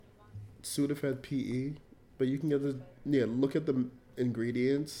Sudafed PE, but you can get the look at the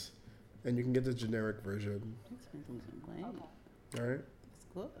ingredients, and you can get the generic version. Makes me lose some weight. All right. It's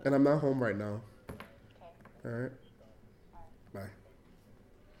good. And I'm not home right now. All right. Bye.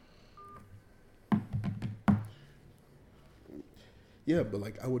 Yeah, but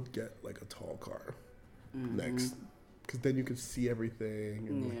like I would get like a tall car next, because then you can see everything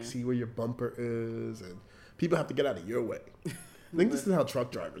and like, see where your bumper is, and people have to get out of your way. I think this is how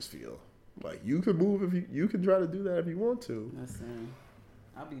truck drivers feel. Like you can move if you can try to do that if you want to. Listen,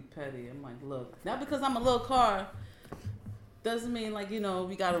 I'll be petty. I'm like, look, not because I'm a little car, doesn't mean like you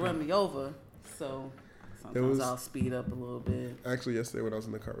gotta run me over. So sometimes I'll speed up a little bit. Actually, yesterday when I was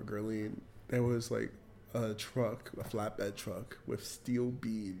in the car with Gerline, there was like a flatbed truck with steel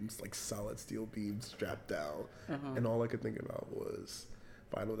beams, like solid steel beams strapped down, and all I could think about was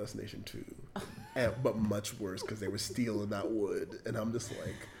Final Destination 2, but much worse because they were steel and not wood, and I'm just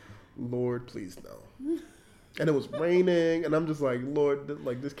like, Lord, please no. And it was raining, and I'm just like, Lord,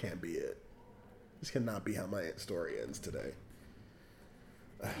 this can't be it. This cannot be how my story ends today.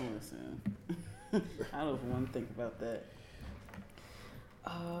 Listen, I don't want to think about that.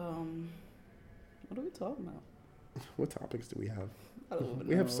 What are we talking about? What topics do we have? I don't even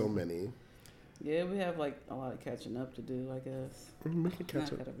We know. have so many. Yeah, we have like a lot of catching up to do, I guess. We can catch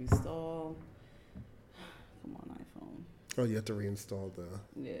I up. gotta reinstall. Come on, iPhone. Oh, you have to reinstall the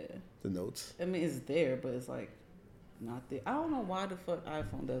notes. I mean, it's there, but it's like not there. I don't know why the fuck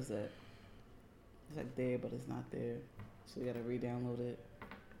iPhone does that. It's like there, but it's not there. So you gotta re-download it.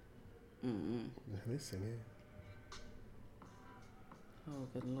 They singing. Oh,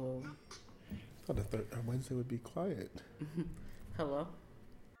 good lord. I thought Wednesday would be quiet. Hello?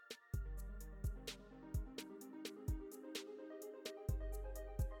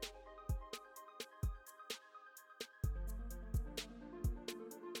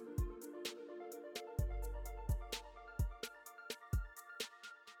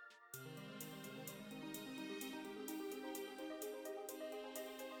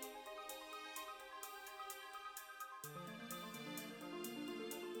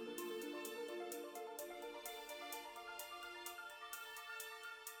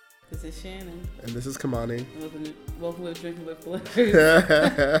 This is Shannon. And this is Kamani. Welcome to Drinking with Flippers.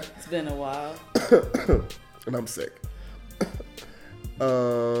 It's been a while. And I'm sick.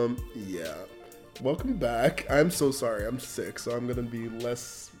 Yeah. Welcome back. I'm so sorry. I'm sick, so I'm gonna be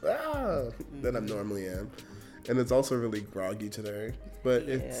less than I normally am. And it's also really groggy today. But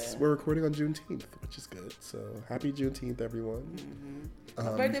we're recording on Juneteenth, which is good. So happy Juneteenth, everyone.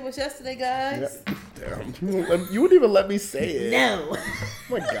 My birthday was yesterday, guys. Yeah. Damn. You wouldn't even let me say it. No. Oh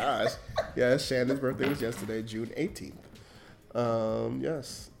my gosh. Yeah, Shannon's birthday was yesterday, June 18th.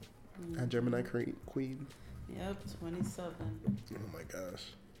 Yes. And Gemini Queen. Yep, 27. Oh my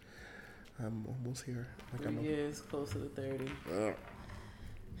gosh. I'm almost here. 3 years, closer to 30.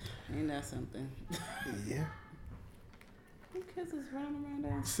 Ain't that something? Yeah. Who kids is running around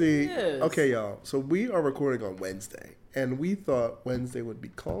down? See, okay, y'all. So we are recording on Wednesday, and we thought Wednesday would be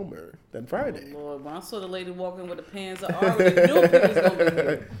calmer than Friday. Oh, Lord, when I saw the lady walking with the pans, I already knew people was gonna be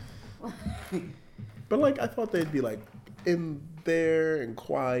here. But like, I thought they'd be like in there and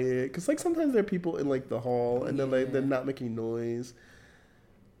quiet, because like sometimes there are people in like the hall, and they're not making noise.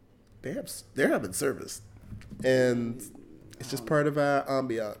 They're having service, and it's just part of our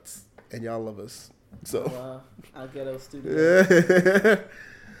ambiance, and y'all love us. So, I'll get those studios.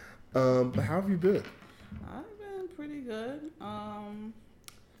 But how have you been? I've been pretty good. I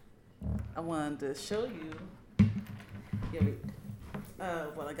wanted to show you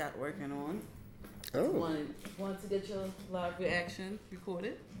what I got working on. Oh. Wanted to get your live reaction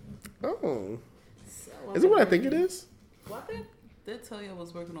recorded. Oh. So is it what I think it is? Well, I did tell you I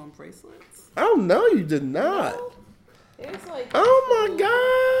was working on bracelets. Oh, no, you did not. No? It's like... Oh, my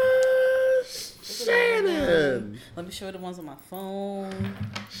gosh. Shannon. Let me show you the ones on my phone.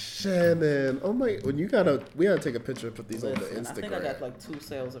 Shannon. Oh, my. We gotta take a picture and put these on the Instagram. I think I got like 2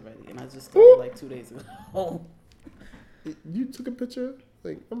 sales already, and I just started like 2 days ago. You took a picture?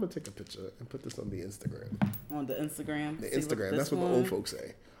 Like, I'm gonna take a picture and put this on the Instagram. On the Instagram? The Instagram. That's what the old folks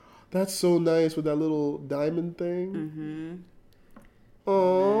say. That's so nice with that little diamond thing. Mm-hmm.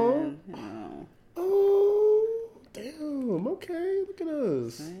 Oh. Oh, damn. Okay, look at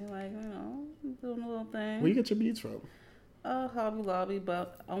us. Like, doing a little thing. Where you get your beads from? Hobby Lobby,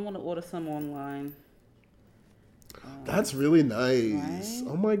 but I want to order some online. That's really nice. Right?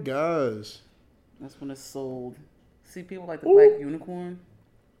 Oh my gosh. That's when it's sold. See, people like the black unicorn.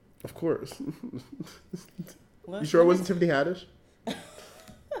 Of course. You sure it wasn't Tiffany Haddish?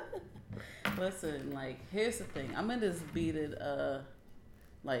 Listen, like, here's the thing. I'm in this beaded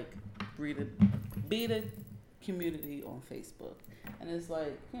like be the community on Facebook. And it's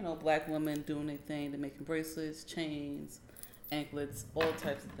like, you know, black women doing their thing. They're making bracelets, chains, anklets, all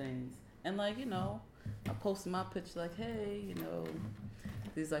types of things. And like, you know, I posted my picture like, hey, you know,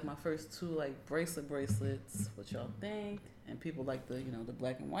 these like my first 2 like bracelets. What y'all think? And people like the, you know, the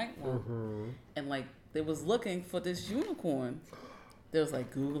black and white one. Mm-hmm. And like they was looking for this unicorn. They was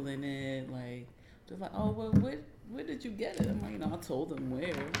like Googling it, like they're like, oh well, where did you get it? I'm like, you know, I told them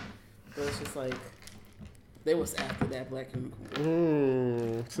where. But it's just like they was after that black unicorn.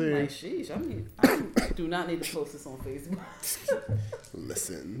 I'm like, sheesh, I do not need to post this on Facebook.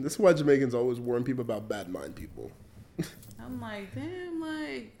 Listen, this is why Jamaicans always warn people about bad mind people. I'm like, damn,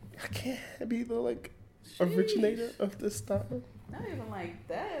 like I can't be the like originator of this style. Not even like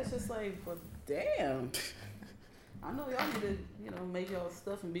that. It's just like, but damn. I know y'all need to, you know, make y'all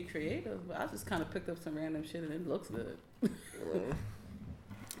stuff and be creative, but I just kind of picked up some random shit and it looks good.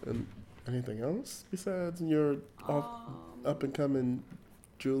 And anything else besides your up and coming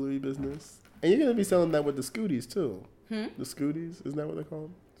jewelry business? And you're gonna be selling that with the Scooties too. The Scooties, isn't that what they call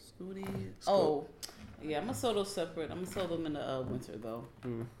them? Scooties. Oh, yeah. I'm gonna sell those separate. I'm gonna sell them in the winter though.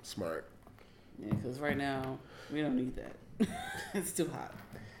 Smart. Yeah, because right now we don't need that. It's too hot.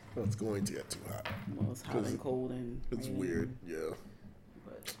 Well, it's going to get too hot. Well, it's hot and cold and it's weird. Yeah.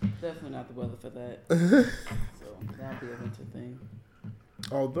 But definitely not the weather for that. So that'll be a winter thing.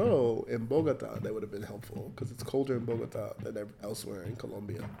 Although in Bogota that would have been helpful because it's colder in Bogota than elsewhere in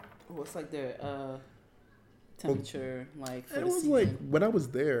Colombia. What's like their temperature like for it the was season? like when I was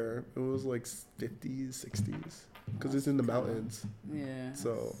there it was like 50s 60s because it's in the mountains. Yeah.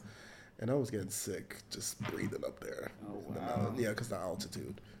 So and I was getting sick just breathing up there. Oh in the wow. mountain. Yeah, because the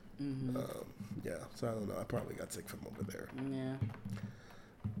altitude. Mm-hmm. Yeah, so I don't know, I probably got sick from over there. Yeah.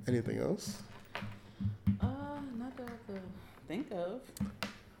 Anything else? Not that I could think of.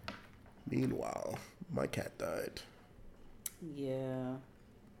 Meanwhile, my cat died. Yeah.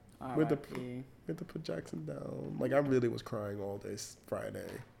 We had to put Jackson down. Like I really was crying all day Friday.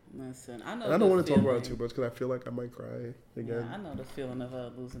 Listen, I know. And I don't want to talk about it too much because I feel like I might cry again. Yeah, I know the feeling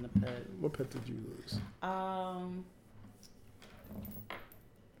of losing a pet. What pet did you lose?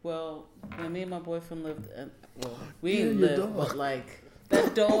 Well, when me and my boyfriend lived, we didn't live, but like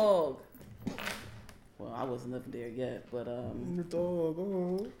that dog. Well, I wasn't living there yet, but your dog.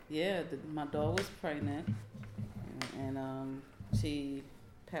 Oh. Yeah, my dog was pregnant, and she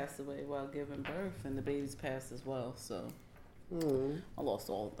passed away while giving birth, and the babies passed as well. So I lost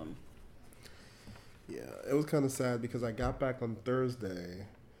all of them. Yeah, it was kind of sad because I got back on Thursday,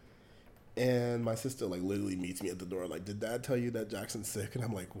 and my sister like literally meets me at the door like, "Did Dad tell you that Jackson's sick?" And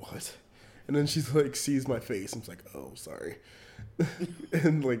I'm like, "What?" And then she's like, sees my face, and she's like, "Oh, sorry."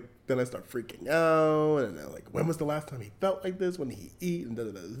 And like then I start freaking out, and I'm like, "When was the last time he felt like this? When did he eat?" And da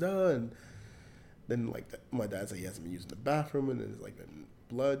da da da. And then like my dad said he hasn't been using the bathroom, and there's like been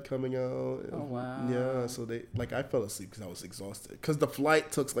blood coming out. Oh wow. Yeah, so they like I fell asleep because I was exhausted because the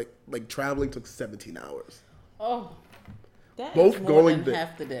flight took like traveling took 17 hours. Oh, that both is more going than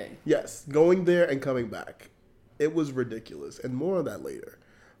half the day. Yes, going there and coming back, it was ridiculous, and more on that later.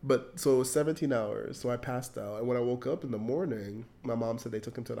 But so it was 17 hours. So I passed out, and when I woke up in the morning, my mom said they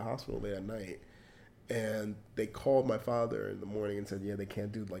took him to the hospital late at night, and they called my father in the morning and said, yeah, they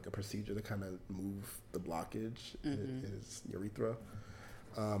can't do like a procedure to kind of move the blockage in his urethra.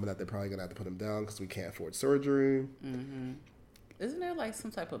 And that they're probably going to have to put him down because we can't afford surgery. Mm-hmm. Isn't there like some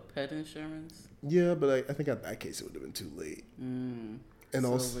type of pet insurance? Yeah, but I think at that case it would have been too late. And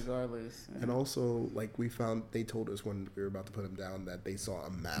so also, regardless. Yeah. And also, like they told us when we were about to put him down that they saw a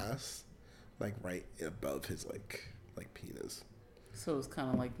mass, like right above his like penis. So it's kind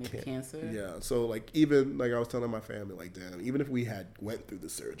of like cancer. Yeah. So like even like I was telling my family like, damn, even if we had went through the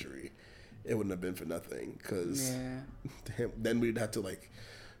surgery, it wouldn't have been for nothing because then we'd have to like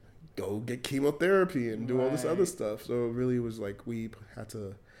go get chemotherapy and do all this other stuff. So it really was like we had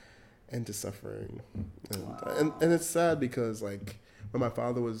to end the suffering, and it's sad because like when my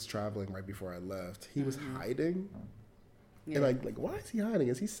father was traveling right before I left, he was hiding, and like why is he hiding?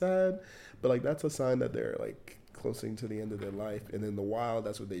 Is he sad? But like that's a sign that they're like closing to the end of their life, and in the wild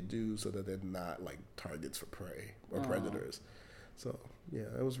that's what they do so that they're not like targets for prey or predators. So yeah,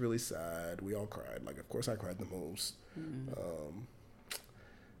 it was really sad. We all cried. Like of course I cried the most.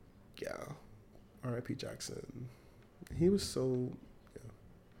 Yeah, R.I.P. Jackson. He was so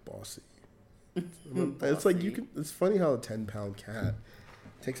bossy. It's like you can. It's funny how a 10-pound cat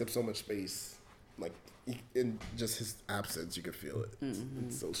takes up so much space. Like in just his absence, you could feel it.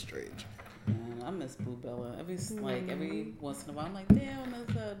 It's so strange. Man, I miss Blue Bella. Every once in a while, I'm like, damn, I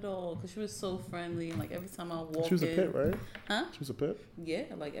miss that dog because she was so friendly. And like every time I walk She was a pit, right? Huh? She was a pit. Yeah,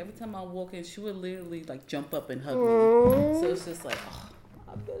 like every time I walk in, she would literally like jump up and hug Aww. me. So it's just like, oh,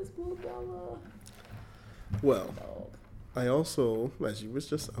 I miss Blue Bella. Well, Dog. I also, I was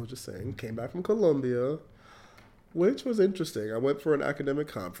just saying, came back from Colombia, which was interesting. I went for an academic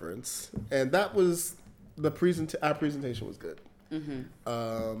conference, and that was our presentation was good.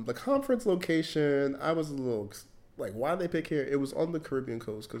 Mm-hmm. The conference location, I was a little like, why they pick here? It was on the Caribbean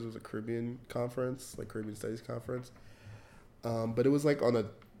coast because it was a Caribbean conference, like Caribbean Studies conference. But it was like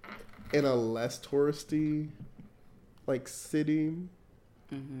in a less touristy, like city,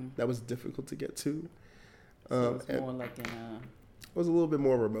 that was difficult to get to. So it's more like in a. It was a little bit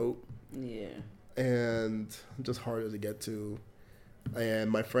more remote. Yeah. And just harder to get to. And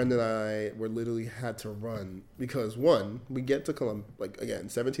my friend and I were literally had to run because one, we get to Colombia, like again,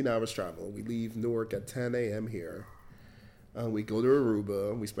 17 hours travel. We leave Newark at 10 a.m. here. We go to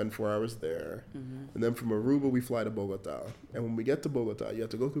Aruba. We spend 4 hours there. Mm-hmm. And then from Aruba, we fly to Bogota. And when we get to Bogota, you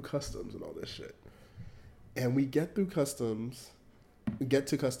have to go through customs and all this shit. And we get to customs, and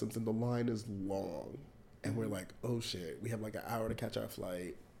the line is long. And we're like, oh shit, we have like an hour to catch our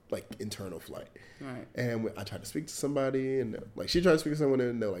flight. Like internal flight, right? And I tried to speak to somebody, and like she tried to speak to someone,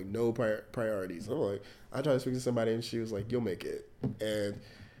 and they're like no priorities. I'm like, I tried to speak to somebody, and she was like, "You'll make it," and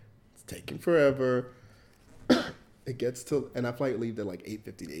it's taking forever. It gets to, and our flight leaves at like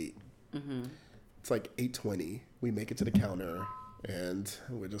 8:58. Mm-hmm. It's like 8:20. We make it to the counter, and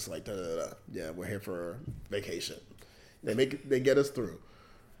we're just like, da, da, da. Yeah, we're here for vacation. They get us through.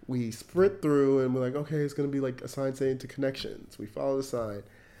 We sprint through, and we're like, okay, it's gonna be like a sign saying to connections. We follow the sign.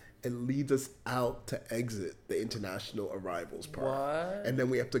 It leads us out to exit the international arrivals part. What? And then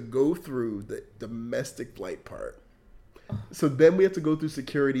we have to go through the domestic flight part. So then we have to go through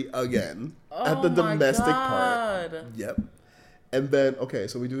security again at the domestic part. Yep. And then, okay,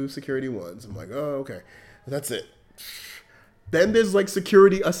 so we do security once. I'm like, oh, okay. That's it. Then there's like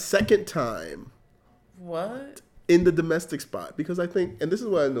security a second time. What? In the domestic spot. Because I think, and this is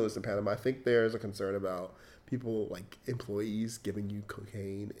what I noticed in Panama, I think there's a concern about people, like employees, giving you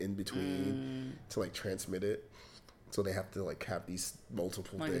cocaine in between to like transmit it, so they have to like have these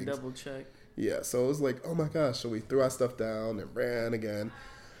multiple like things. Like a double check. Yeah, so it was like, oh my gosh. So we threw our stuff down and ran again.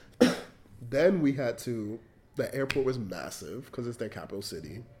 Then we had to. The airport was massive because it's their capital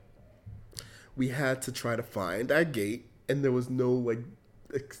city. We had to try to find our gate, and there was no like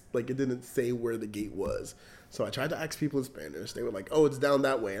it didn't say where the gate was. So I tried to ask people in Spanish. They were like, oh, it's down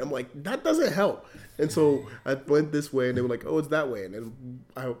that way. And I'm like, that doesn't help. And so I went this way, and they were like, oh, it's that way. And then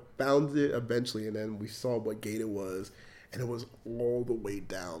I found it eventually, and then we saw what gate it was. And it was all the way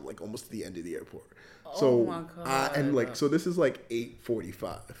down, like almost to the end of the airport. Oh, my God. So this is like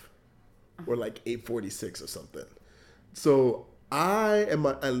 8:45 or like 8:46 or something. So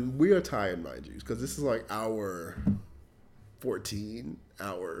and we are tired, mind you, because this is like hour 14,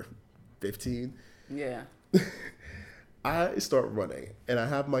 hour 15. Yeah. I start running, and I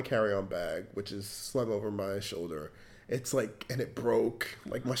have my carry-on bag, which is slung over my shoulder. It's like, and it broke.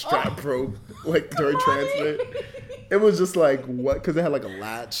 Like my strap broke, like during transmit. It was just like, what? Because it had like a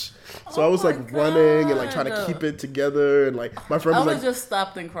latch. So I was like running and like trying to keep it together. And like my friend was like, just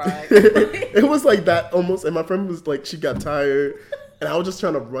stopped and cried. It was like that almost. And my friend was like, she got tired. And I was just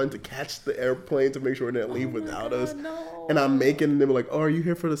trying to run to catch the airplane to make sure it didn't leave without us. No. And I'm making, and they were like, oh, are you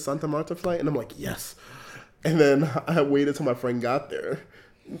here for the Santa Marta flight? And I'm like, yes. And then I waited till my friend got there.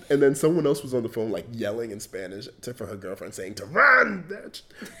 And then someone else was on the phone, like yelling in Spanish for her girlfriend, saying to run, bitch.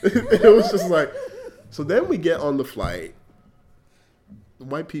 It was just like, so then we get on the flight.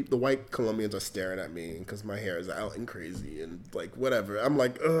 The white Colombians are staring at me because my hair is out and crazy and like whatever. I'm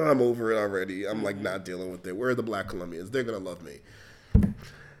like, I'm over it already. I'm like not dealing with it. Where are the black Colombians? They're gonna love me.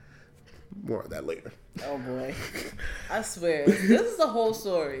 More of that later. Oh boy, I swear, this is the whole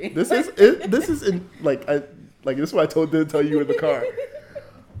story. This is it. This is in this is what I didn't tell you in the car.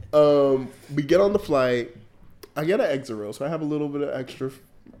 We get on the flight. I get an exit row, so I have a little bit of extra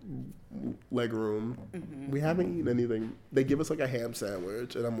leg room. Mm-hmm. We haven't eaten anything. They give us like a ham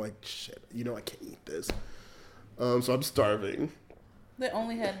sandwich, and I'm like, shit, I can't eat this. So I'm starving. They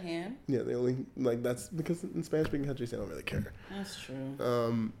only had ham? Yeah, they only, that's because in Spanish-speaking countries, they don't really care. That's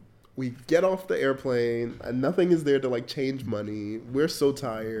true. We get off the airplane, and nothing is there to, change money. We're so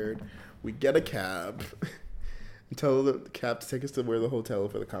tired. We get a cab. And tell the cab to take us to where the hotel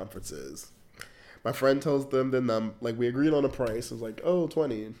for the conference is. My friend tells them the we agreed on a price. It was like, oh,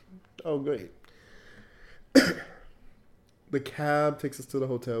 20. Oh, great. the cab takes us to the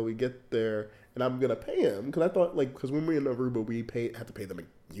hotel. We get there, and I'm gonna pay him because I thought because when we were in Aruba, we had to pay them in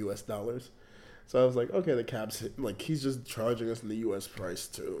U.S. dollars. So I was like, okay, the cab's he's just charging us in the U.S. price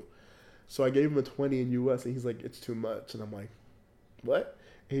too. So I gave him a 20 in U.S. and he's like, it's too much, and I'm like, what?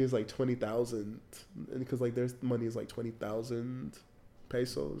 And he was like 20,000, and because their money is 20,000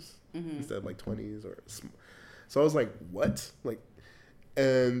 pesos instead of 20s or. So I was like, what?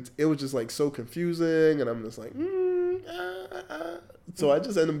 And it was just so confusing, and I'm just like, So I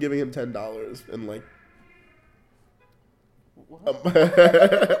just ended up giving him $10 and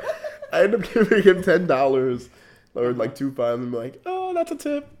I ended up giving him $10 or $2.5 and I'm like, oh, that's a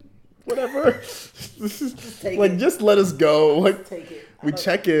tip, whatever. Just let us go. Take it. We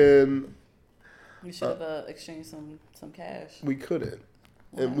check in. You should have exchanged some cash. We couldn't,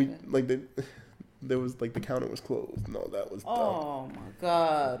 and we there was the counter was closed. No, that was dumb. Oh my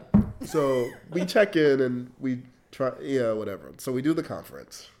god. So we check in and we try, whatever. So we do the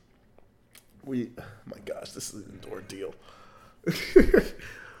conference. Oh my gosh, this is an ordeal.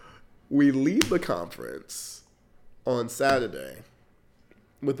 We leave the conference on Saturday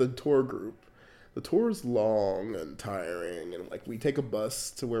with a tour group. The tour is long and tiring, and we take a bus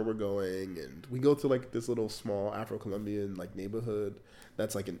to where we're going, and we go to this little small Afro-Colombian neighborhood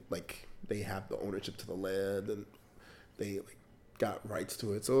that's they have the ownership to the land, and they got rights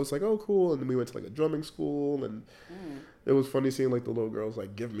to it. So it's oh cool, and then we went to a drumming school, and it was funny seeing the little girls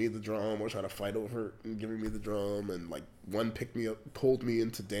give me the drum or try to fight over and giving me the drum, and one picked me up, pulled me in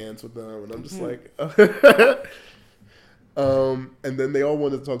to dance with them, and I'm just and then they all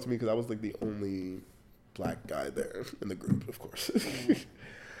wanted to talk to me because I was the only black guy there in the group, of course.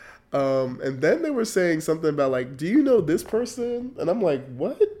 And then they were saying something about do you know this person? And I'm like,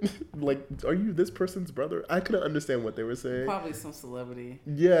 what? Are you this person's brother? I couldn't understand what they were saying. Probably some celebrity.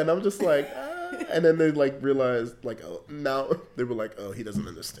 Yeah, and I'm just and then they realized oh, now they were oh, he doesn't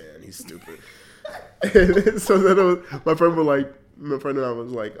understand. He's stupid. And so then my friend and I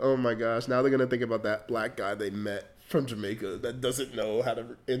was oh my gosh, now they're gonna think about that black guy they met from Jamaica that doesn't know how to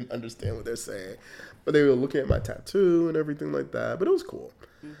understand what they're saying. But they were looking at my tattoo and everything like that. But it was cool.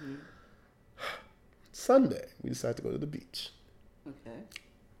 Mm-hmm. Sunday, we decided to go to the beach. Okay.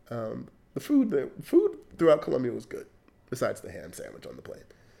 The food throughout Colombia was good, besides the ham sandwich on the plane.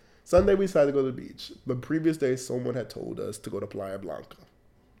 Sunday, we decided to go to the beach. The previous day, someone had told us to go to Playa Blanca.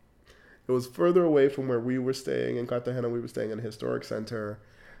 It was further away from where we were staying in Cartagena. We were staying in a historic center,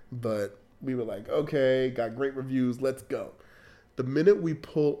 but we were okay, got great reviews, let's go. The minute we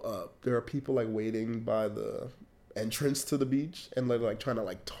pull up, there are people waiting by the entrance to the beach and trying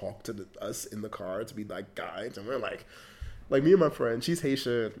to talk to us in the car to be guides, and we're me and my friend, she's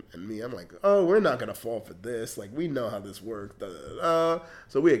Haitian, and me, I'm oh, we're not gonna fall for this, we know how this works, da, da, da.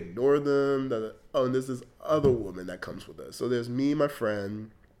 So we ignore them, da, da. Oh, and there's this other woman that comes with us. So there's me, my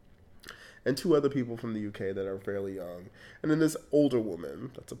friend, and two other people from the UK that are fairly young, and then this older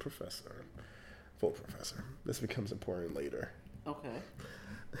woman that's a professor, full professor. This becomes important later. Okay.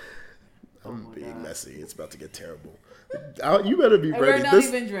 I'm being messy. It's about to get terrible. You better be ready. We're not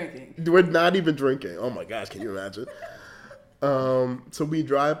even drinking. We're not even drinking. Oh my gosh, can you imagine? So we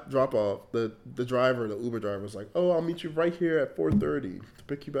drop off. The driver, the Uber driver, was oh, I'll meet you right here at 4:30 to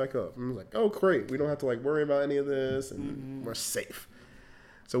pick you back up. And I was oh, great. We don't have to worry about any of this, and we're safe.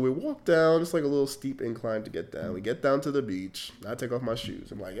 So we walk down. It's a little steep incline to get down. We get down to the beach. I take off my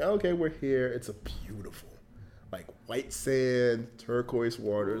shoes. I'm okay, we're here. It's a beautiful, white sand, turquoise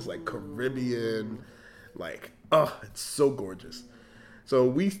waters, Caribbean, it's so gorgeous.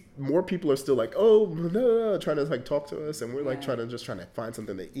 So more people are still oh, no, trying to talk to us, and we're trying to find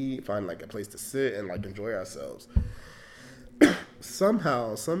something to eat, find a place to sit and enjoy ourselves.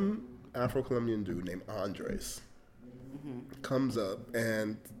 Somehow, some Afro-Colombian dude named Andres comes up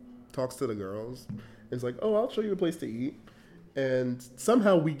and talks to the girls. It's oh, I'll show you a place to eat. And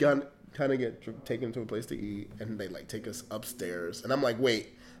somehow we get taken to a place to eat, and they take us upstairs. And I'm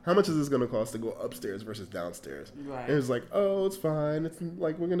wait, how much is this going to cost to go upstairs versus downstairs? Right. And it's oh, it's fine. It's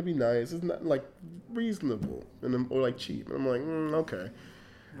we're going to be nice. It's not reasonable or cheap. And I'm okay.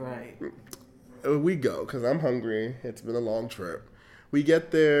 Right. We go because I'm hungry. It's been a long trip. We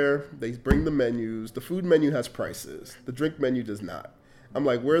get there. They bring the menus. The food menu has prices. The drink menu does not. I'm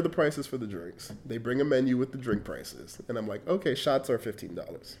where are the prices for the drinks? They bring a menu with the drink prices. And I'm okay, shots are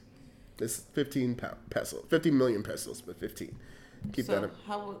 $15. It's 15 million pesos, but 15. Keep so that in.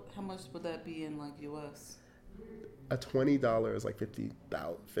 How much would that be in US? A $20 is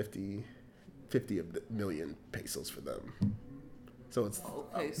 50 of the million pesos for them. So it's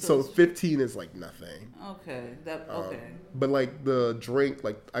so 15 is nothing. Okay, okay. But the drink,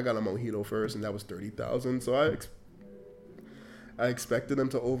 I got a mojito first, and that was 30,000. So I expected them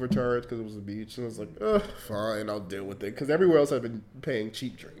to overcharge because it was a beach, and I was like, ugh, fine, I'll deal with it. Because everywhere else I've been paying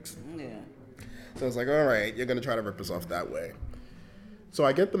cheap drinks. Yeah. So I was like, all right, you're gonna try to rip us off that way. So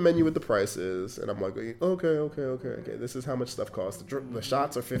I get the menu with the prices, and I'm like, okay. This is how much stuff costs. The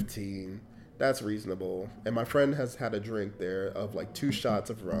shots are $15. That's reasonable. And my friend has had a drink there of like 2 shots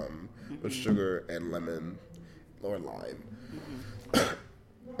of rum with sugar and lemon or lime.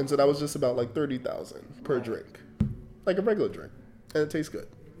 And so that was just about like $30,000 per drink, like a regular drink, and it tastes good.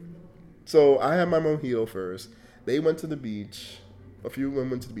 So I had my mojito first. They went to the beach. A few of them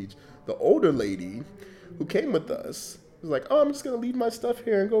went to the beach. The older lady who came with us was like, "Oh, I'm just gonna leave my stuff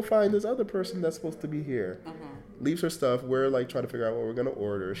here and go find this other person that's supposed to be here." Leaves her stuff. We're like trying to figure out what we're gonna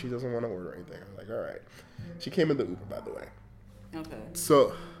order. She doesn't want to order anything. I'm like, all right. She came in the Uber, by the way. Okay.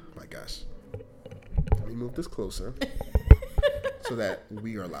 So, my gosh, let me move this closer so that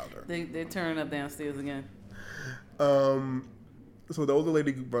we are louder. They turn up downstairs again. So the older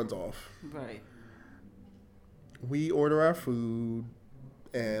lady runs off. Right. We order our food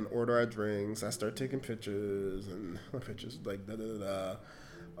and order our drinks. I start taking pictures and pictures like da.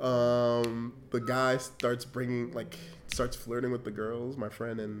 The guy starts flirting with the girls, my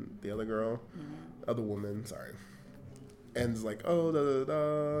friend and the other girl, other woman, sorry. And it's like,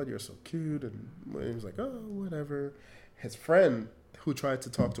 oh, you're so cute. And he was like, oh, whatever. His friend, who tried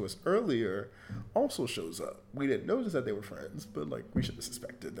to talk to us earlier, also shows up. We didn't notice that they were friends, but like we should have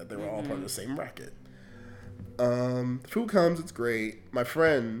suspected that they were all part of the same racket. Food comes, it's great. My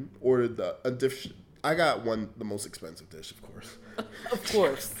friend ordered a dish. I got the most expensive dish, of course. Of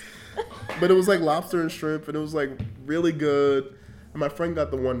course. But it was like lobster and shrimp, and it was like really good. And my friend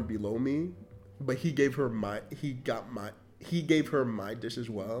got the one below me, but he gave her my dish as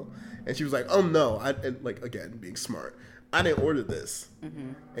well. And she was like, "Oh no!" And like again, being smart, I didn't order this.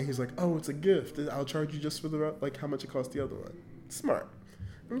 And he's like, "Oh, it's a gift. I'll charge you just for like how much it cost the other one." Smart.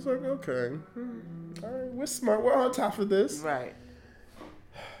 I was like, "Okay, all right, we're smart. We're on top of this." Right.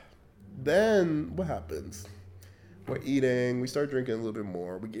 Then what happens? We're eating. We start drinking a little bit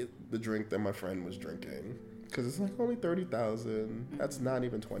more. We get the drink that my friend was drinking because it's like only $30,000. That's not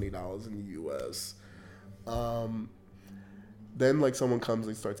even $20 in the U.S. Then like someone comes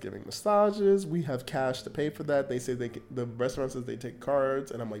and starts giving massages. We have cash to pay for that. They say the restaurant says they take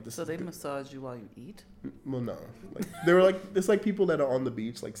cards, and I'm like, So they massage you while you eat? Well, no. Like they were like it's like people that are on the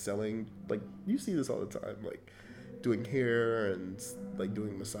beach like selling, like you see this all the time, like doing hair and like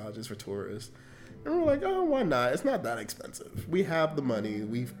doing massages for tourists. And we're like, oh, why not? It's not that expensive. We have the money.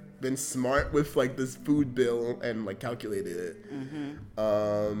 We've been smart with like this food bill and like calculated it.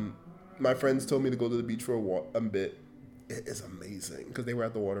 My friends told me to go to the beach for a bit. It is amazing because they were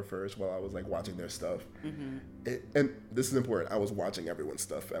at the water first while I was like watching their stuff. And this is important. I was watching everyone's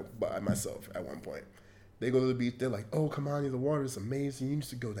stuff by myself at one point. They go to the beach. They're like, "Oh, come on, the water is amazing. You need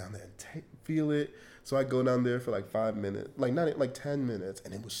to go down there and feel it." So I go down there for like 5 minutes, like not like 10 minutes,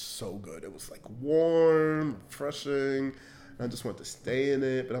 and it was so good. It was like warm, refreshing. And I just wanted to stay in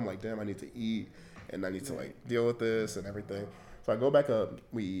it, but I'm like, damn, I need to eat and I need to like deal with this and everything. So I go back up,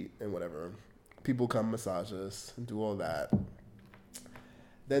 we eat and whatever. People come massage us and do all that.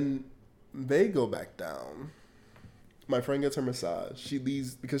 Then they go back down. My friend gets her massage. She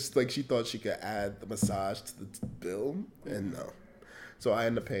leaves because like she thought she could add the massage to the bill, and no. So I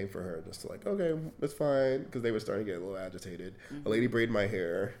ended up paying for her just to like, okay, it's fine, because they were starting to get a little agitated. A lady braided my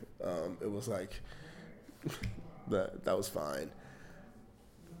hair. It was like that was fine.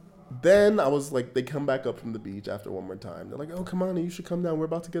 Then I was like, they come back up from the beach after one more time. They're like, "Oh, come on, you should come down. We're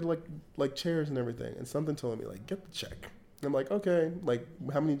about to get like chairs and everything." And something told me like, "Get the check." And I'm like, "Okay." Like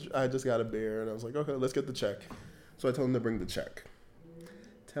how many? I just got a beer, and I was like, "Okay, let's get the check." So I told them to bring the check.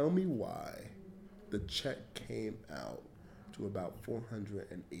 Tell me why the check came out to about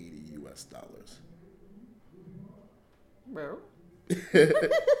 $480. Bro.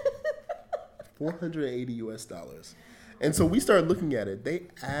 $480. And so we started looking at it. They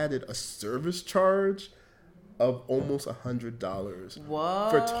added a service charge of almost $100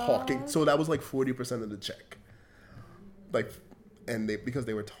 for talking. So that was like 40% of the check. Like, and because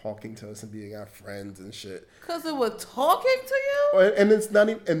they were talking to us and being our friends and shit. Because they were talking to you? And it's not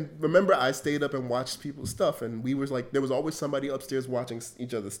even, and remember, I stayed up and watched people's stuff, and we was like, there was always somebody upstairs watching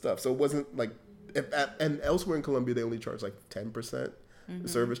each other's stuff. So it wasn't like, and elsewhere in Colombia, they only charge like 10%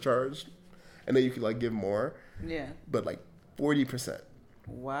 service charge. And then you could like give more. Yeah. But like 40%.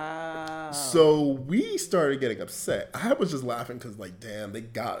 Wow. So we started getting upset. I was just laughing because like, damn, they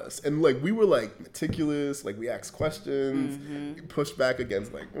got us. And like, we were like meticulous. Like we asked questions, pushed back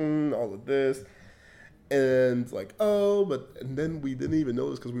against like, all of this. And like, and then we didn't even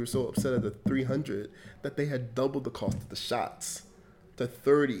notice because we were so upset at the 300 that they had doubled the cost of the shots. to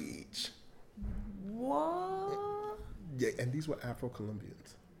 30 each. What? Yeah, and these were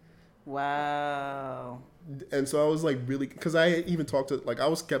Afro-Colombians. Wow. And so I was like really, because I even talked to, like, I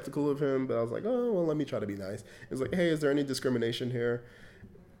was skeptical of him, but I was like, oh, well, let me try to be nice. It's like, hey, is there any discrimination here?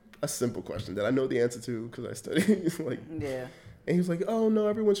 A simple question that I know the answer to because I study. Like, yeah. And he was like, oh, no,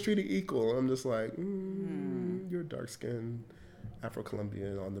 everyone's treated equal. I'm just like, you're dark-skinned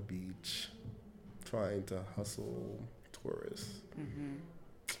Afro-Colombian on the beach trying to hustle tourists. Mm-hmm.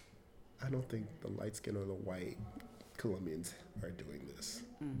 I don't think the light-skinned or the white Colombians are doing this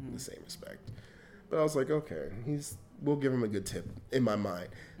in the same respect. But I was like, okay, we'll give him a good tip in my mind.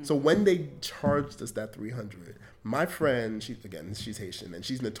 Mm-hmm. So when they charged us that $300, my friend, she's Haitian, and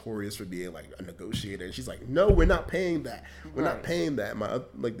she's notorious for being like a negotiator. And she's like, no, we're not paying that. We're not paying that.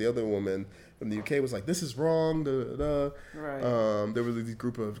 The other woman from the UK was like, this is wrong. Right. There was this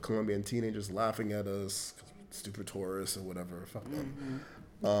group of Colombian teenagers laughing at us, stupid tourists or whatever. Fuck them.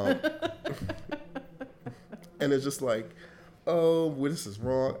 And it's just like, oh, well, this is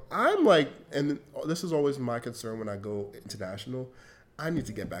wrong. I'm like, and this is always my concern when I go international. I need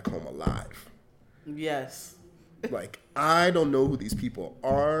to get back home alive. Yes. Like, I don't know who these people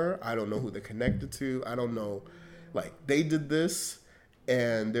are. I don't know who they're connected to. I don't know. Like, they did this,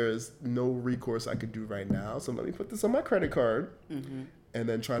 and there's no recourse I could do right now. So let me put this on my credit card, and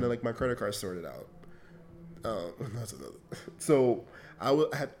then try to, like, my credit card sorted out. That's another. So I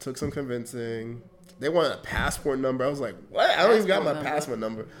took some convincing. They wanted a passport number. I was like, what? I don't even got my passport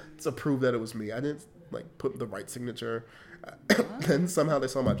number to prove that it was me. I didn't like put the right signature. Then somehow they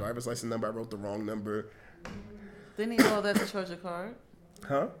saw my driver's license number. I wrote the wrong number. They need all that to charge a card?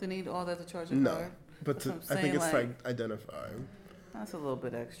 Huh? They need all that to charge a no, card? But I think it's like identifying. That's a little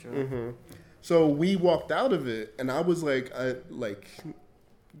bit extra. Mm-hmm. So we walked out of it, and I was like, I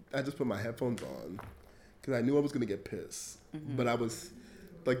just put my headphones on because I knew I was gonna get pissed, but I was.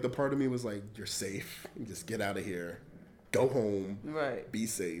 Like, the part of me was like, you're safe. Just get out of here. Go home. Right. Be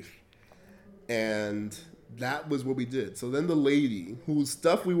safe. And that was what we did. So then the lady, whose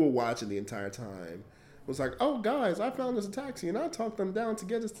stuff we were watching the entire time, was like, oh, guys, I found us a taxi, and I talked them down to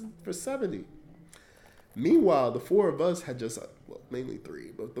get us for $70. Meanwhile, the four of us had just, well, mainly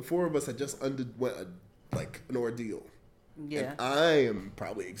three, but the four of us had just underwent, an ordeal. Yeah. And I am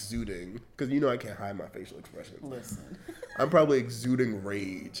probably exuding, because I can't hide my facial expressions. Listen. I'm probably exuding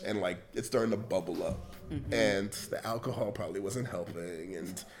rage, and like it's starting to bubble up. And the alcohol probably wasn't helping.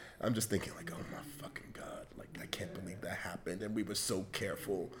 And I'm just thinking like, oh my fucking God, like I can't believe that happened. And we were so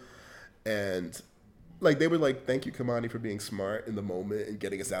careful. And like they were like, thank you, Kamani, for being smart in the moment and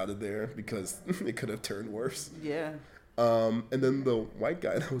getting us out of there because it could have turned worse. Yeah. And then the white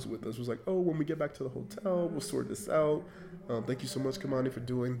guy that was with us was like, oh, when we get back to the hotel, we'll sort this out. Thank you so much, Kamani, for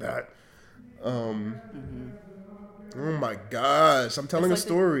doing that. Oh my gosh, I'm telling a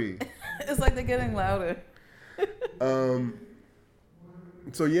story. It's like they're getting louder. So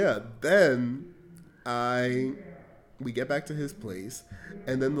yeah, then we get back to his place,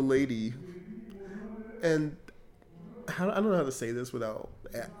 and then the lady, and I don't know how to say this without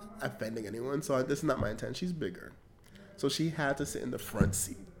offending anyone, so this is not my intent. She's bigger. So she had to sit in the front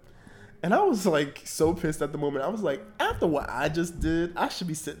seat. And I was like so pissed at the moment. I was like, after what I just did, I should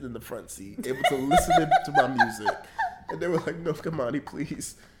be sitting in the front seat, able to listen to my music. And they were like, no, Kamani,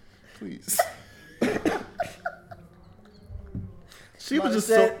 please. Please. She was just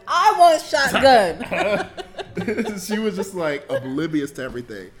so... I want shotgun. She was just like oblivious to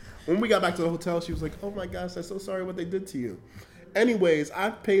everything. When we got back to the hotel, she was like, oh my gosh, I'm so sorry what they did to you. Anyways, I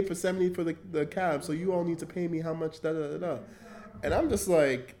paid for $70 for the cab, so you all need to pay me how much, da-da-da-da. And I'm just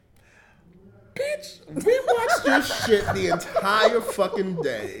like, bitch, we watched your shit the entire fucking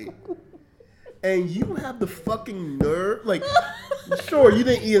day. And you have the fucking nerve. Like, sure, you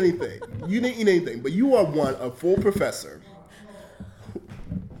didn't eat anything. But you are a full professor.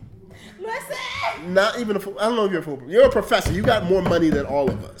 Listen! Not even a full, I don't know if you're a full, you're a professor. You got more money than all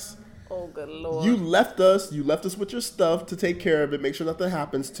of us. Oh, good Lord. You left us with your stuff to take care of it, make sure nothing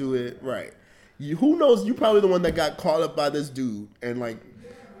happens to it. Right. Who knows, you probably the one that got caught up by this dude and like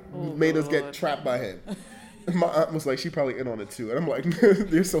made us get trapped by him. My aunt was like, she probably in on it too. And I'm like,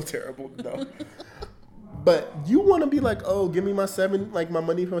 they're so terrible. No. But you want to be like, oh, give me my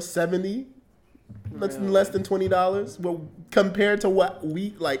money for $70? That's really? Less than $20? Well, compared to what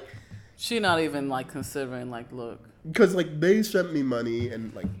we like. She not even like considering like, look. Because like they sent me money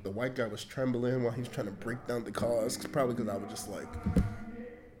and like the white guy was trembling while he was trying to break down the cars. Probably because I was just like.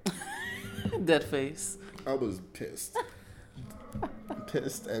 Dead face. I was pissed.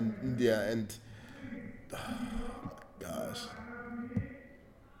 Pissed and yeah, and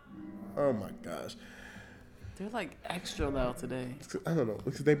oh my gosh. They're like extra loud today. I don't know,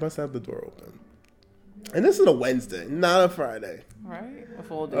 because they must have the door open. And this is a Wednesday, not a Friday. Right?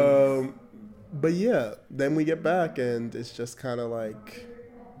 Of all days. But yeah, then we get back and it's just kind of like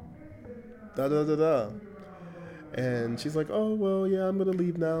da da da da. And she's like, oh, well, yeah, I'm going to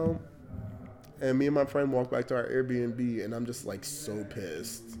leave now. And me and my friend walk back to our Airbnb, and I'm just like so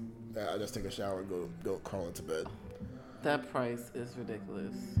pissed that I just take a shower and go crawl into bed. That price is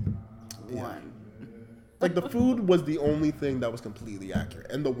ridiculous. Yeah. One. Like, the food was the only thing that was completely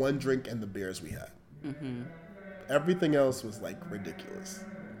accurate, and the one drink and the beers we had. Mm-hmm. Everything else was like ridiculous.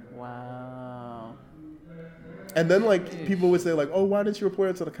 Wow. And then like people would say like, oh, why didn't you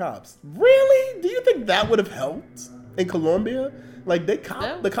report it to the cops? Really? Do you think that would have helped in Colombia? Like the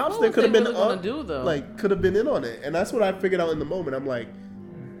cops there could have been could have been in on it. And that's what I figured out in the moment. I'm like,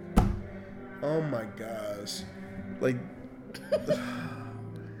 oh my gosh. Like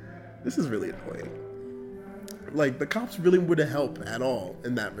this is really annoying. Like, the cops really wouldn't help at all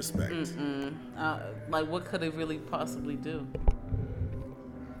in that respect. Like, what could they really possibly do?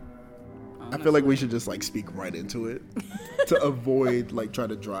 I feel like we should just, like, speak right into it to avoid, like, trying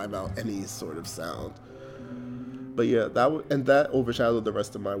to drive out any sort of sound. But, yeah, that overshadowed the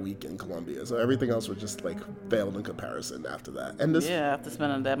rest of my week in Colombia. So everything else was just, like, failed in comparison after that. And after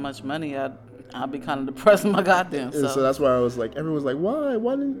spending that much money, I'll be kind of depressed in my goddamn self. So that's why I was like, everyone's like, why?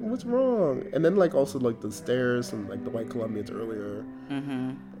 What's wrong? And then, like, also, like, the stairs and, like, the white Colombians earlier.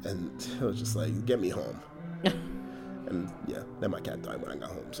 Mm-hmm. And it was just like, get me home. And, yeah, then my cat died when I got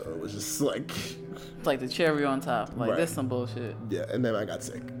home. So it was just like... It's like the cherry on top. Like, This some bullshit. Yeah, and then I got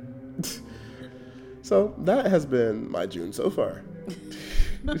sick. So that has been my June so far.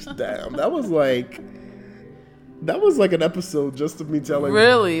 Damn, that was like an episode just of me telling...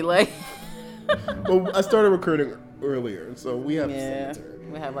 Really? Like... Well, I started recording earlier, so we have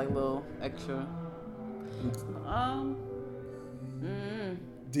we have like little extra.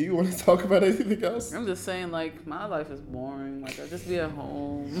 Do you want to talk about anything else? I'm just saying, like, my life is boring. Like, I just be at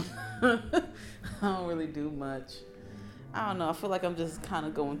home. I don't really do much. I don't know. I feel like I'm just kind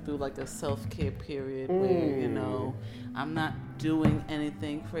of going through like a self-care period where I'm not doing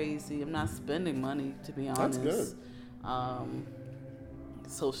anything crazy. I'm not spending money, to be honest. That's good.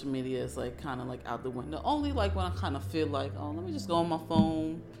 Social media is like kind of like out the window. Only like when I kind of feel like, oh, let me just go on my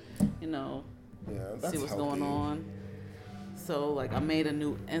phone, see what's going on. So like I made a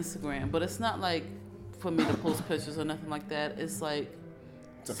new Instagram, but it's not like for me to post pictures or nothing like that. It's like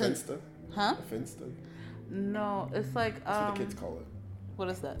it's a Finsta. Huh? A Finsta. No, it's like That's what the kids call it. What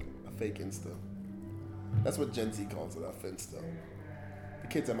is that? A fake Insta. That's what Gen Z calls it, a Finsta. The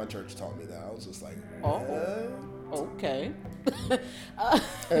kids at my church taught me that. I was just like, okay. And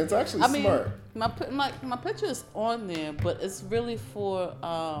it's actually smart. My picture is on there, but it's really for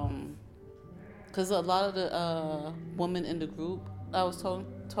because a lot of the women in the group I was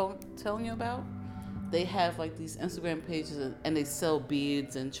telling you about, they have like these Instagram pages and they sell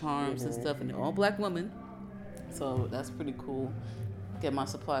beads and charms and stuff, and they're all black women. So that's pretty cool. Get my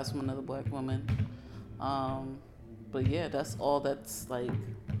supplies from another black woman. But yeah, that's all. That's like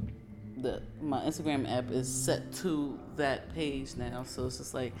my Instagram app is set to that page now, so it's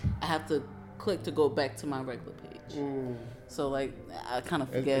just like I have to click to go back to my regular page. So like I kind of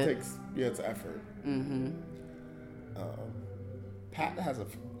forget. It takes it's effort. Pat has a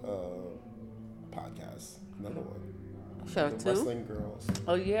podcast, another one. Shout the Wrestling Girls.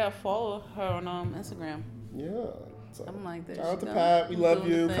 Oh yeah, I follow her on Instagram. Yeah. So I'm like that. Shout out to Pat. We love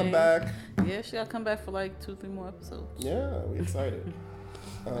you. Come back. Yeah, she gotta come back for like 2-3 more episodes. Yeah, we excited.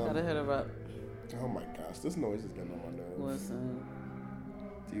 I gotta hit her up. Oh my gosh, this noise is getting on my nerves. Listen.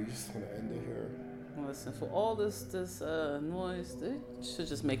 Do you just want to end it here? Listen, for all this noise, they should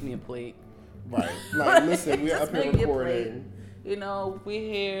just make me a plate. Right. Like, listen, we're up here recording. We're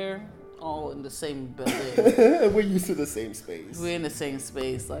here all in the same building. We're used to the same space. We're in the same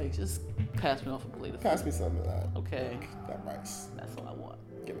space. Like, just pass me off a plate of food. Pass me some of that. Okay. Like, that rice. That's what I want.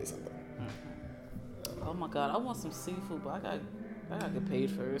 Give me something. Oh my God, I want some seafood, but I gotta get paid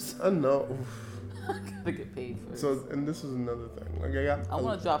first. I know. I gotta get paid first. So, and this is another thing. Like, I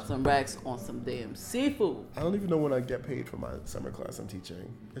want to drop some racks on some damn seafood. I don't even know when I get paid for my summer class I'm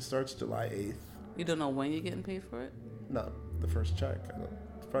teaching. It starts July 8th. You don't know when you're getting paid for it? No, the first check.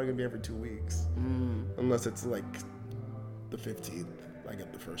 It's probably gonna be every 2 weeks, unless it's like the 15th. I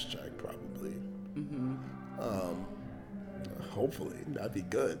get the first check probably. Hopefully that'd be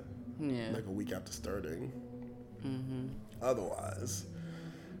good. Yeah. Like a week after starting. Otherwise,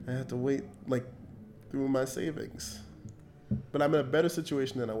 I have to wait like through my savings. But I'm in a better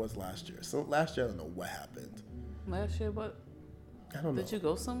situation than I was last year. So last year I don't know what happened. Last year, what? I don't know. Did you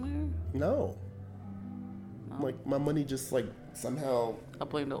go somewhere? No. Like my money just like somehow. I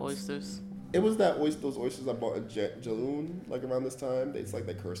blame the oysters. It was that those oysters I bought in Jaloon like around this time. They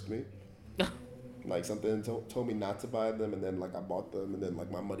cursed me. Like something told me not to buy them, and then like I bought them, and then like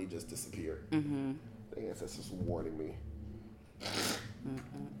my money just disappeared. Mm-hmm. I guess that's just warning me.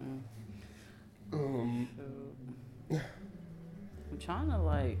 I'm trying to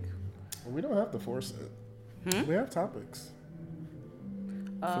like. We don't have to force it. We have topics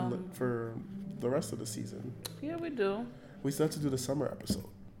for the rest of the season. Yeah, we do. We still have to do the summer episode.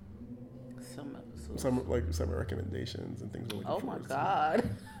 Some episodes. Summer recommendations and things. We're looking Oh my forward to. God.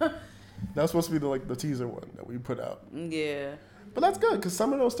 That was supposed to be the teaser one that we put out. Yeah. But that's good because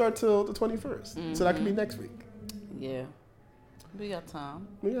summer don't start till the 21st, so that can be next week. Yeah. We got time.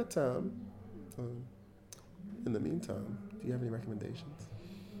 We got time. In the meantime, do you have any recommendations?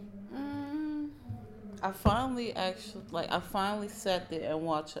 I finally sat there and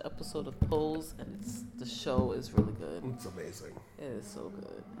watched an episode of Pose, and the show is really good. It's amazing. It is so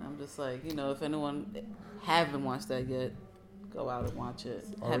good. I'm just like, if anyone haven't watched that yet, go out and watch it.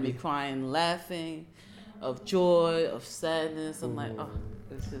 Have me crying, laughing, of joy, of sadness. I'm like,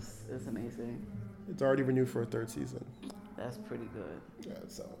 it's amazing. It's already renewed for a third season. That's pretty good. Yeah,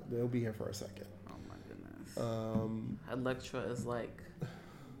 so they'll be here for a second. Oh my goodness. Electra is like,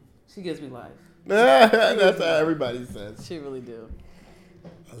 she gives me life. That's how everybody says. She really do.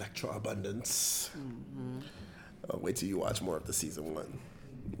 Electra abundance. Wait till you watch more of the season 1.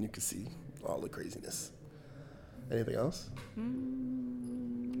 You can see all the craziness. Anything else?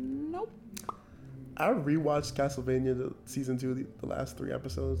 Nope. I rewatched Castlevania season 2, the last 3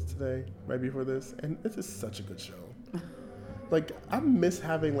 episodes today, right before this, and it's just such a good show. Like, I miss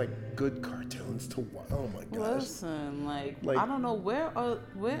having like good cartoons to watch. Oh my gosh! Listen, like I don't know where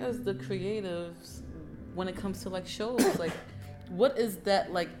is the creatives when it comes to like shows. Like, what is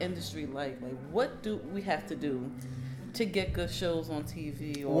that like industry like? Like, what do we have to do to get good shows on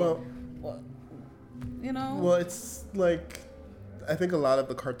TV? Or what? Well, it's like I think a lot of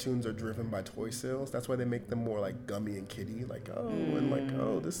the cartoons are driven by toy sales. That's why they make them more like gummy and kiddie. Like,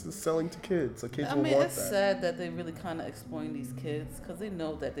 this is selling to kids. So kids will want that. It's sad that they really kind of exploit these kids because they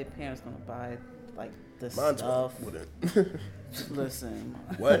know that their parents going to buy like this stuff. Wouldn't. Listen.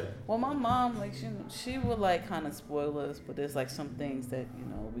 What? Well, my mom, like, she would like kind of spoil us, but there's like some things that,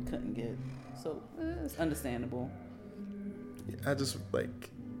 we couldn't get. So it's understandable. Yeah, I just like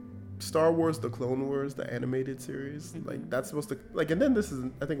Star Wars, the Clone Wars, the animated series, like that's supposed to and then this is,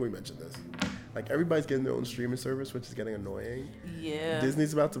 I think we mentioned this, like everybody's getting their own streaming service, which is getting annoying. Yeah.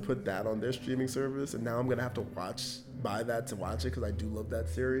 Disney's about to put that on their streaming service, and now I'm gonna have to buy that to watch it because I do love that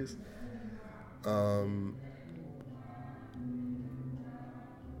series.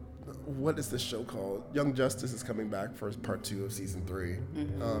 What is this show called? Young Justice is coming back for part 2 of season 3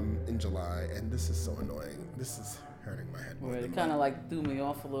 in July, and this is so annoying. This is hurting my head. Where it kind of like threw me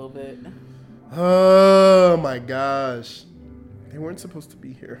off a little bit. Oh my gosh. They weren't supposed to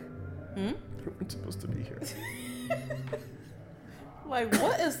be here. They weren't supposed to be here. Like,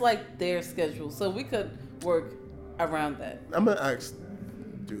 what is like their schedule so we could work around that? I'm going to ask,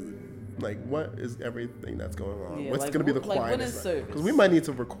 dude, like what is everything that's going on? Yeah, What's like, going to be the like, quietest? What is service? Because we might need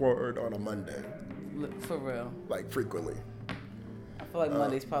to record on a Monday. For real. Like frequently. I feel like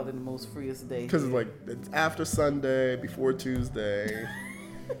Monday's probably the most freest day. Because it's after Sunday, before Tuesday.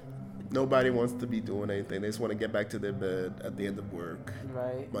 Nobody wants to be doing anything. They just want to get back to their bed at the end of work.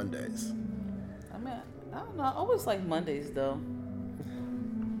 Right. Mondays. I mean, I don't know. I always like Mondays though.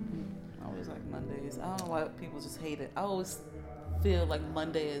 I always like Mondays. I don't know why people just hate it. I always feel like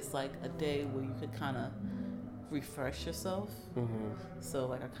Monday is like a day where you could kind of refresh yourself. So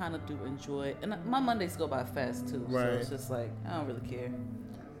like I kind of do enjoy it, and my Mondays go by fast too. Right. So it's just like I don't really care.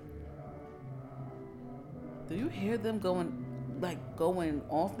 Do you hear them going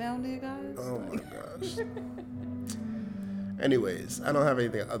off down there, guys? Oh my gosh. Anyways, I don't have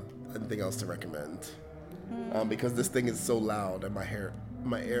anything else to recommend because this thing is so loud and my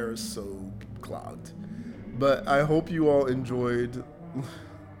air is so clogged. But I hope you all enjoyed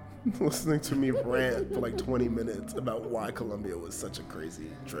listening to me rant for like 20 minutes about why Colombia was such a crazy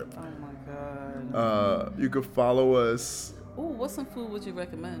trip. Oh my god. You could follow us. Ooh, what some food would you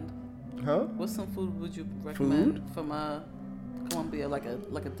recommend? Huh? What some food would you recommend from Colombia, like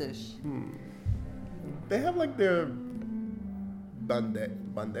a dish? They have like their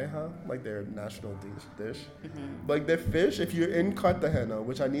bandeja, like their national dish. Like their fish. If you're in Cartagena,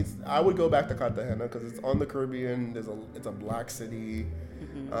 which I would go back to Cartagena because it's on the Caribbean. It's a black city.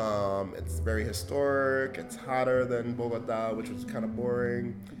 It's very historic. It's hotter than Bogota, which was kind of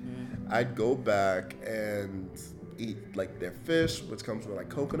boring. I'd go back and eat like their fish, which comes with like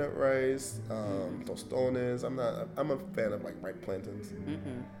coconut rice, tostones. I'm a fan of like ripe plantains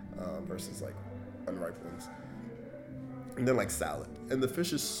versus like unripe ones. And then like salad. And the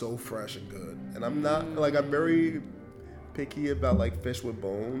fish is so fresh and good. And I'm very picky about like fish with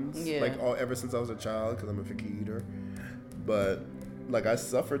bones. Yeah. Like ever since I was a child, because I'm a picky eater. But like I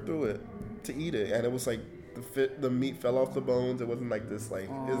suffered through it to eat it, and it was like the meat fell off the bones. It wasn't like this like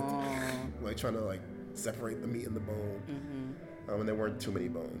like trying to like separate the meat and the bone. And there weren't too many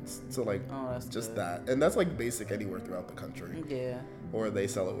bones, so like just good. That, and that's like basic anywhere throughout the country. Yeah. Or they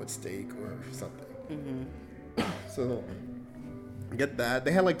sell it with steak or something. So get that.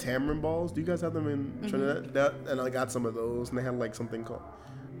 They had like tamarind balls. Do you guys have them in Trinidad? And I got some of those, and they had like something called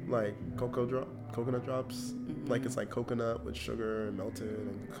like coconut drops. Like it's like coconut with sugar and melted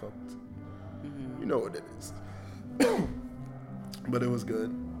and cooked. You know what it is. But it was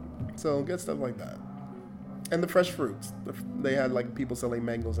good. So get stuff like that. And the fresh fruits. They had like people selling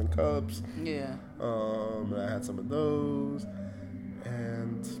mangoes in cups. Yeah. I had some of those.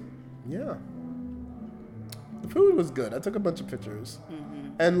 And yeah. The food was good. I took a bunch of pictures.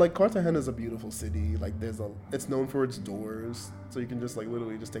 And like Cartagena is a beautiful city. Like it's known for its doors. So you can just like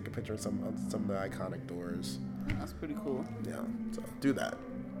literally just take a picture of some of the iconic doors. That's pretty cool. Yeah. So do that.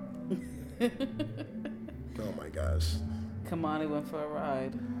 Oh my gosh. Kamani went for a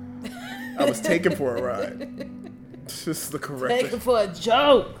ride. I was taken for a ride. This is the correct. Taken for a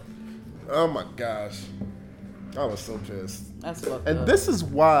joke. Oh my gosh. I was so pissed. That's fucked and up. This is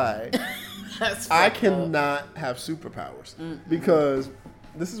why I up. cannot have superpowers. Because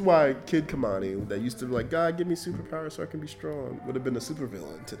this is why Kid Kamani, that used to be like, God, give me superpowers so I can be strong, would have been a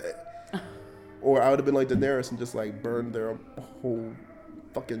supervillain today. Or I would have been like Daenerys and just like burned their whole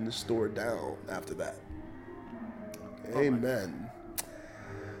fucking store down after that. Amen.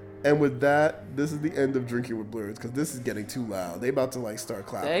 And with that, this is the end of Drinking with Blurs, because this is getting too loud. They about to like start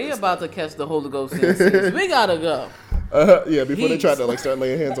clapping. They about to catch the Holy Ghost in. We gotta go. Yeah, before they try to like start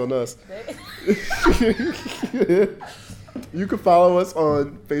laying hands on us. You can follow us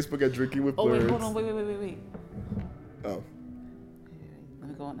on Facebook at Drinking with Blurs. Wait, hold on, wait. Oh. Let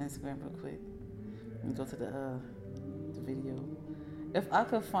me go on Instagram real quick. Let me go to the video. If I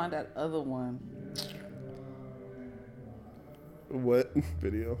could find that other one. What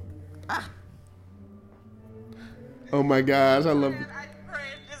video? Oh my gosh, I love it. I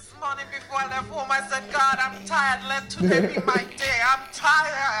prayed this morning before I left home. I said, God, I'm tired. Let today be my day. I'm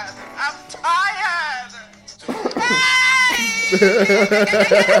tired. I'm tired.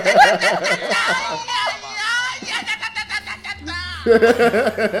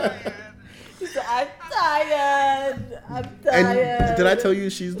 And did I tell you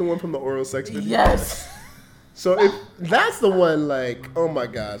she's the one from the oral sex video? Yes. So if that's the one, like, oh my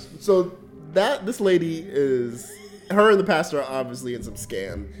gosh. So this lady is, her and the pastor are obviously in some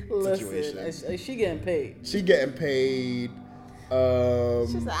scam situation. Listen, she getting paid. She getting paid.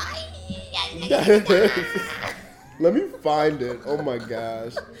 She's like, let me find it. Oh my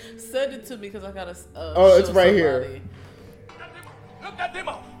gosh. Send it to me because I gotta. It's right somebody. here. Look at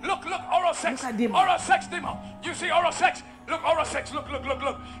demo. Look, oral sex. Oral sex demo. You see oral sex? Look, oral sex. Look.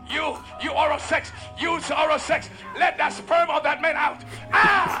 You oral sex. Use oral sex. Let that sperm of that man out.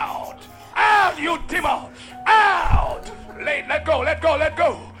 Out, you demo. Out. Let go.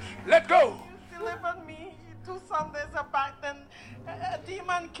 Delivered me 2 Sundays back. Then a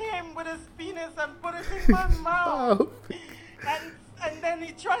demon came with his penis and put it in my mouth. And then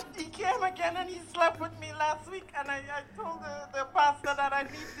he came again and he slept with me last week, and I told the pastor that I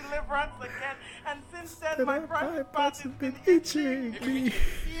need deliverance again, and since then my private part has been itching me.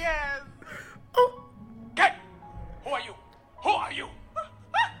 Yes. Oh. Okay. Who are you? Who are you?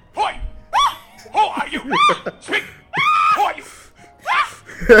 Who are you? Who are you? Speak. Who are you?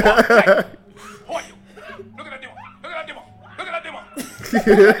 Who are you? Look at that demo. Look at that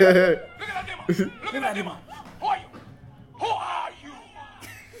demo. Who are you? Who are you?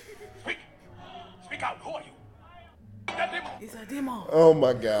 Speak out. Who are you? That demo. It's a demo. Oh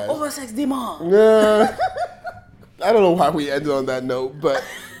my gosh. Oversex demo. I don't know why we ended on that note, but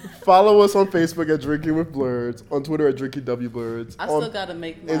follow us on Facebook at Drinking with Blurs, on Twitter at Drinking W Blurs, I still gotta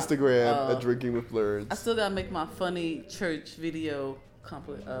make my Instagram at Drinking with Blurs. I still gotta make my funny church video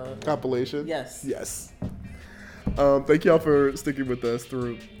compilation. Yes. Thank y'all for sticking with us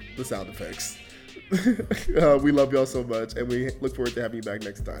through the sound effects. We love y'all so much, and we look forward to having you back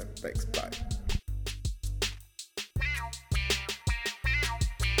next time. Thanks. Bye.